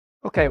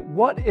Okay,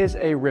 what is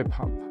a rib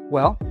hump?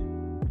 Well,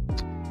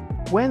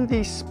 when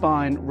the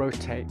spine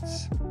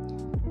rotates,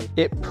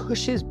 it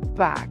pushes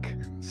back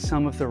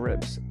some of the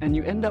ribs and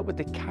you end up with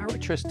the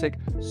characteristic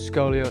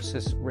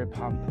scoliosis rib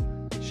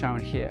hump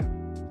shown here.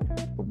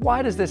 But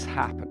why does this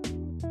happen?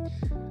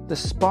 The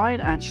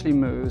spine actually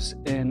moves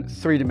in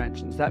 3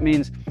 dimensions. That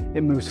means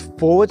it moves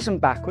forwards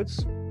and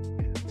backwards,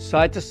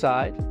 side to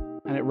side,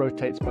 and it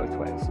rotates both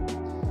ways.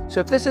 So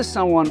if this is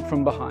someone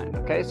from behind,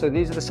 okay, so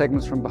these are the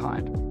segments from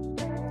behind.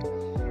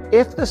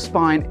 If the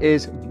spine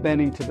is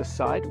bending to the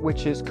side,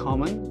 which is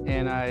common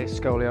in a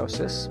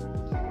scoliosis,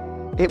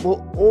 it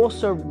will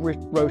also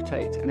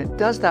rotate, and it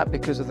does that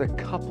because of the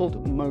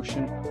coupled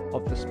motion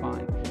of the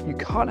spine. You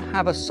can't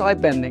have a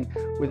side bending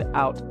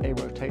without a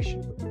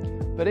rotation.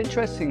 But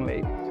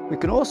interestingly, we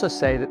can also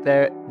say that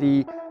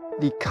the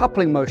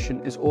coupling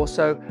motion is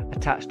also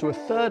attached to a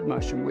third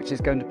motion, which is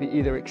going to be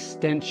either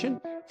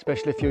extension,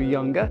 especially if you're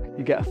younger,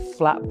 you get a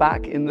flat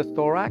back in the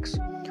thorax,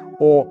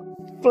 or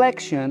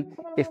flexion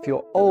if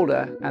you're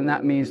older, and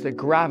that means that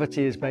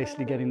gravity is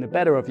basically getting the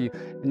better of you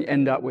and you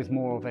end up with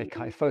more of a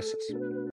kyphosis.